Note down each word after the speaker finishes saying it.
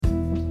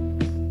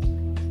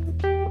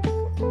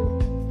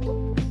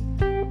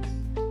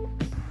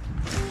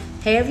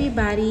Hey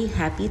everybody,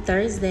 happy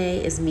Thursday.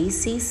 It's me,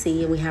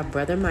 Cece, and we have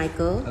Brother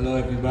Michael. Hello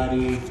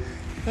everybody.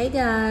 Hey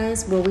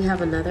guys, well we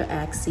have another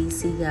Ask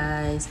Cece,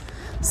 guys.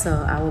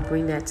 So I will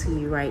bring that to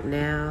you right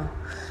now.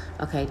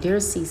 Okay, dear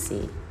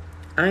Cece,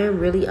 I am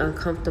really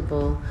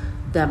uncomfortable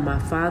that my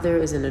father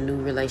is in a new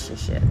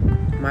relationship.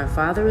 My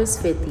father is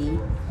 50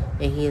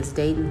 and he is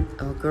dating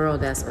a girl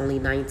that's only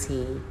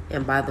 19.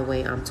 And by the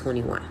way, I'm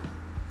 21.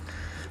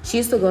 She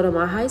used to go to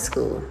my high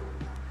school.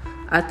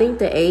 I think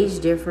the age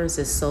difference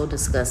is so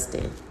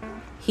disgusting.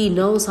 He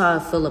knows how I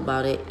feel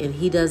about it and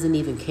he doesn't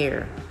even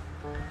care.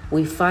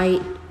 We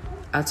fight.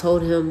 I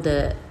told him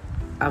that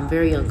I'm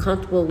very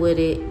uncomfortable with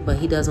it, but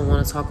he doesn't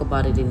want to talk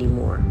about it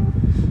anymore.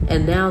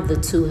 And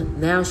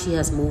now she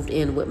has moved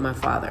in with my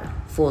father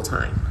full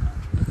time.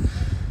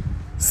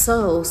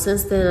 So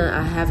since then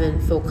I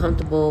haven't felt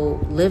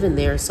comfortable living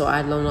there, so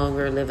I no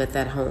longer live at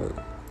that home.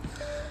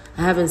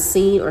 I haven't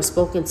seen or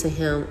spoken to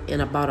him in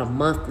about a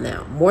month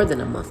now, more than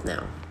a month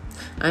now.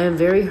 I am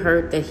very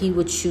hurt that he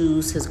would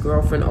choose his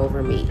girlfriend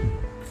over me.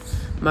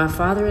 My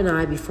father and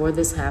I, before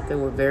this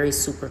happened, were very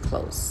super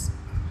close.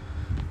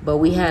 But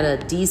we had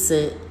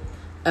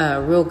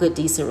a real good,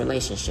 decent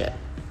relationship.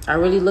 I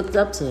really looked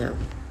up to him.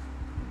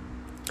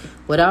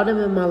 Without him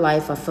in my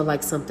life, I feel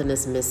like something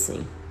is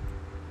missing.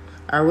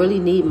 I really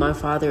need my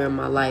father in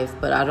my life,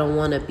 but I don't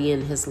want to be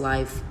in his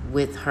life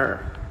with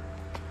her.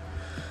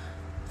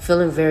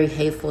 Feeling very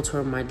hateful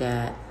toward my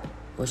dad.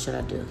 What should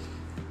I do?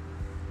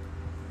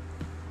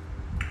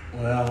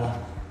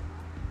 Well,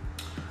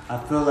 I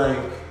feel like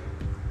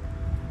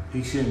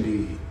he shouldn't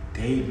be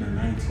dating a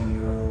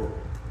 19-year-old.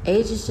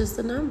 Age is just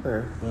a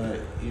number. But,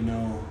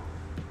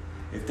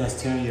 if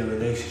that's tearing your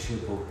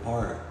relationship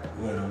apart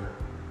with him,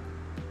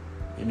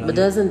 But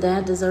doesn't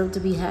dad deserve to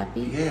be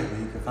happy? Yeah, but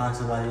he could find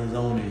somebody his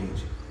own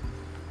age.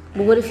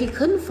 But what if he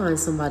couldn't find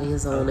somebody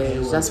his own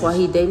age? Well, that's why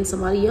he dating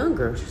somebody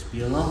younger. Just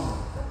be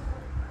alone.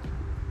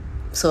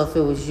 So if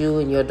it was you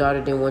and your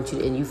daughter didn't want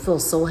you, and you feel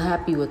so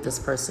happy with this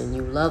person,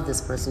 you love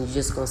this person, you're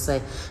just going to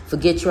say,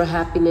 forget your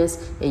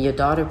happiness, and your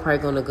daughter probably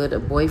going to get a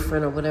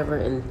boyfriend or whatever,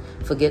 and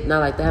forget, not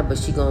like that, but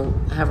she going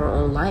to have her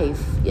own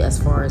life,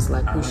 as far as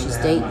like who she's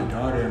dating. I'd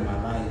rather have my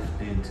daughter in my life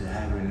than to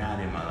have her not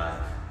in my life.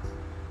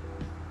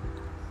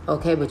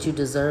 Okay, but you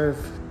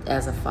deserve,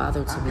 as a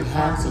father, to be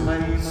happy.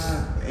 Somebody in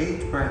my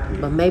age bracket.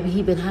 But maybe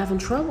he been having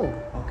trouble.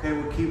 Okay,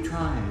 well keep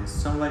trying. There's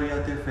somebody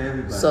out there for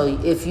everybody. So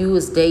if you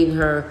was dating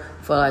her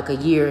for like a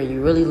year and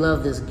you really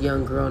love this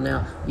young girl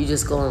now, you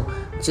just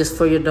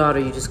for your daughter,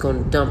 you just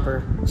gonna dump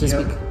her.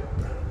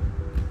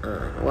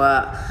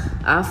 Well,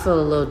 I feel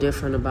a little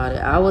different about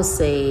it. I would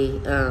say,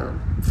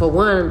 for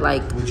one,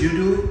 like. Would you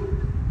do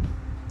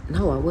it?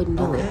 No, I wouldn't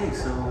do it. Okay,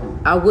 so.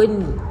 I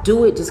wouldn't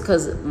do it just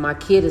because my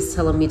kid is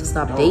telling me to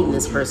stop dating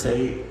this person.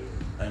 Date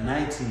a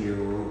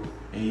 19-year-old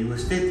and you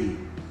was 50.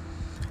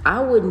 I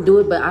wouldn't do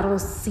it, but I don't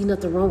see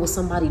nothing wrong with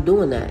somebody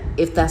doing that.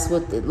 If that's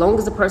as long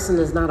as the person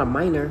is not a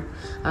minor,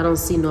 I don't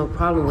see no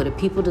problem with it.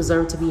 People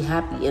deserve to be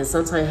happy, and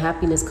sometimes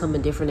happiness comes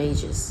in different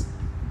ages.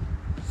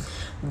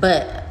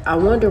 But I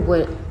wonder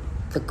what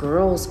the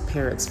girl's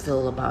parents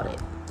feel about it.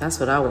 That's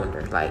what I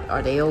wonder. Like,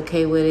 are they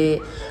okay with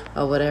it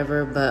or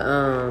whatever? But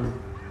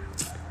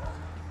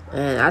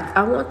and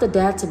I want the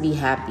dad to be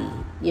happy.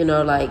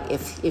 Like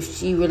if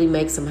she really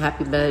makes him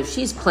happy, but if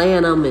she's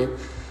playing him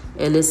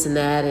and this and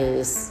that, and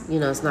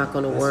it's not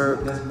going to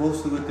work. That's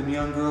mostly what them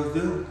young girls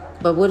do.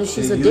 But what if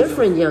she's a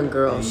different young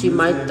girl? She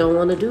might don't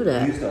want to do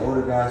that. Use the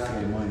older guys for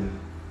their money.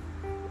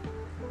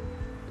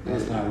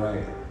 That's not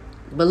right.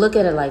 But look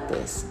at it like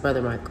this,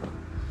 Brother Michael.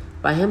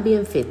 By him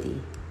being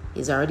 50,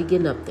 he's already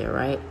getting up there,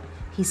 right?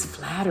 He's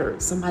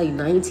flattered. Somebody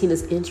 19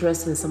 is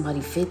interested in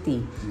somebody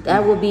 50.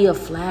 That would be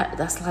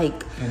that's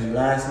like... Can it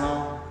last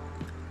long?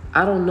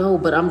 I don't know,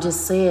 but I'm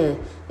just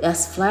saying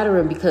that's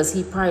flattering because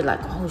he probably like,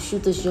 oh,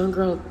 shoot, this young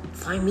girl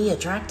find me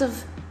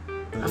attractive?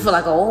 I feel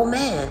like an old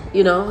man,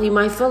 He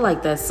might feel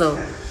like that.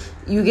 So,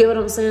 you get what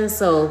I'm saying?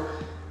 So,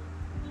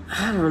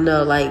 I don't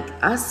know. Like,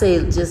 I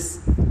say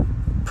just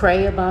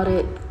pray about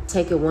it.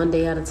 Take it one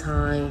day at a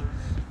time.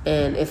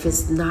 And if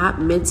it's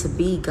not meant to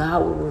be,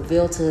 God will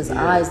reveal to his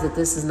eyes that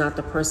this is not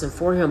the person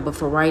for him. But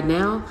for right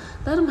now,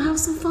 let him have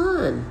some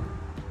fun.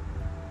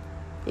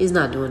 He's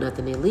not doing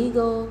nothing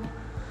illegal.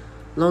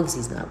 As long as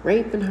he's not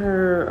raping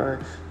her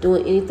or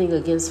doing anything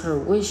against her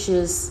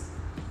wishes,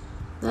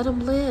 let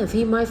him live.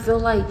 He probably feel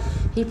like,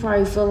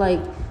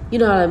 how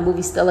that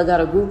movie Stella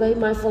Got a Groove? He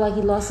might feel like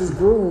he lost his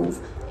groove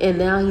and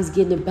now he's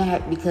getting it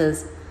back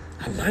because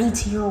a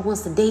 19-year-old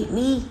wants to date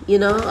me,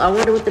 I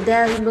wonder what the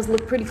dad, he must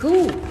look pretty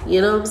cool,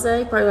 you know what I'm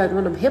saying? Probably like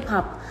one of them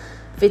hip-hop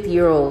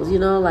 50-year-olds,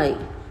 like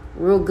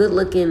real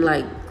good-looking,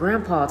 like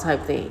grandpa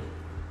type thing.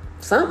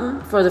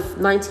 Something for the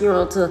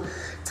 19-year-old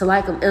to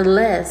like him,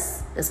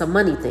 unless it's a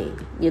money thing,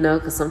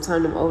 because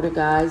sometimes them older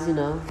guys,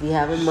 be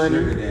having money.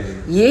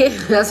 Yeah,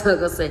 that's what I'm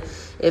going to say,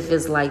 if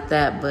it's like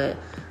that. But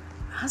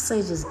I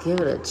say just give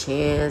it a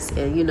chance.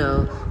 And,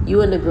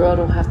 you and the girl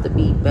don't have to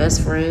be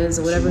best friends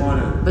or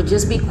whatever, but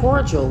just be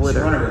cordial with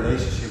her. She want a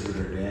relationship with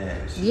her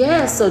dad.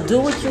 Yeah, so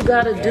do what you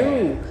got to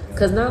do.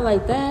 Because not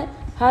like that,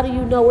 How do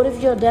you know? What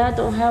if your dad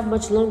don't have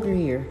much longer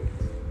here?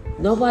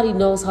 Nobody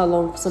knows how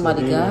long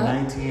somebody so got. A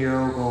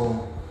 19-year-old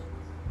gonna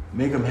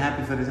make him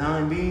happy for the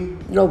time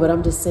being? No, but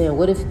I'm just saying,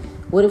 what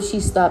if she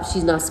stops,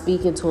 she's not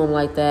speaking to him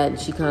like that, and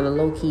she kind of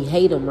low-key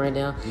hate him right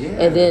now? Yeah.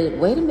 And then,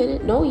 wait a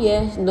minute, no,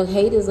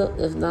 hate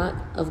is not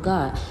of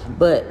God.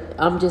 But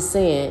I'm just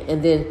saying,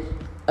 and then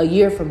a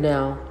year from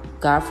now,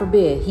 God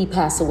forbid, he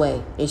pass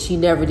away, and she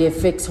never did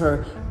fix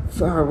her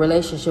for her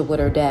relationship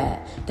with her dad.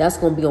 That's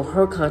going to be on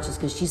her conscience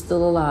because she's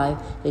still alive,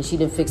 and she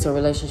didn't fix her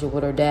relationship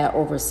with her dad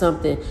over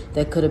something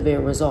that could have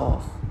been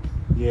resolved.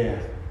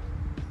 Yeah.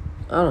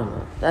 I don't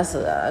know.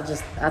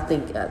 I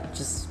think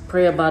just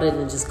pray about it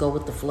and just go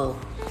with the flow.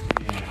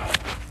 Yeah.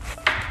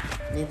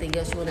 Anything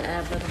else you want to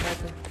add, Brother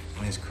Michael?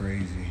 It's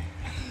crazy.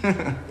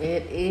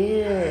 It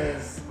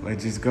is. But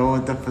just go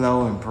with the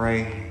flow and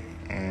pray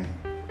and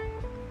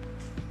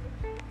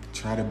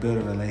try to build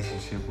a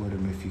relationship with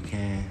him if you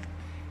can.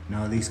 You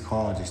know, at least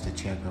call just to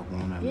check up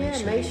on him. Yeah,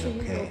 make sure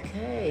he's he's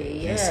okay.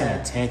 Yeah. Just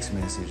send a text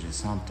message or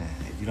something.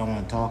 If you don't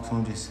want to talk to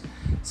him, just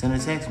send a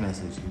text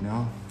message, you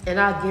know? And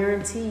I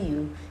guarantee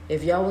you,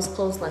 if y'all was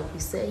close like you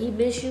said, he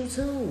miss you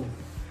too.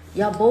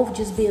 Y'all both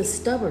just being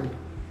stubborn.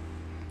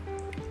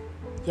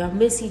 Y'all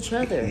miss each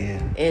other.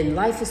 Yeah. And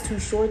life is too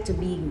short to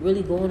be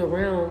really going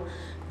around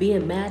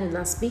being mad and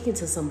not speaking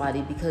to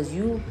somebody, because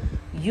you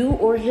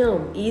or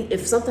him,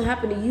 if something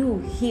happened to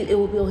you, it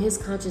will be on his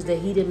conscience that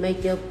he didn't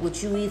make up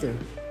with you either.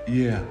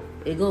 Yeah.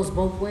 It goes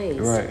both ways.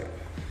 Right.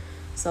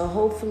 So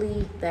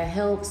hopefully that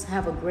helps.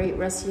 Have a great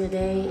rest of your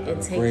day and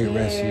take care. Great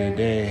rest of your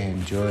day.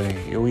 Enjoy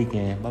your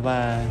weekend.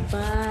 Bye-bye.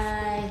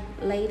 Bye.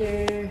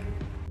 Later.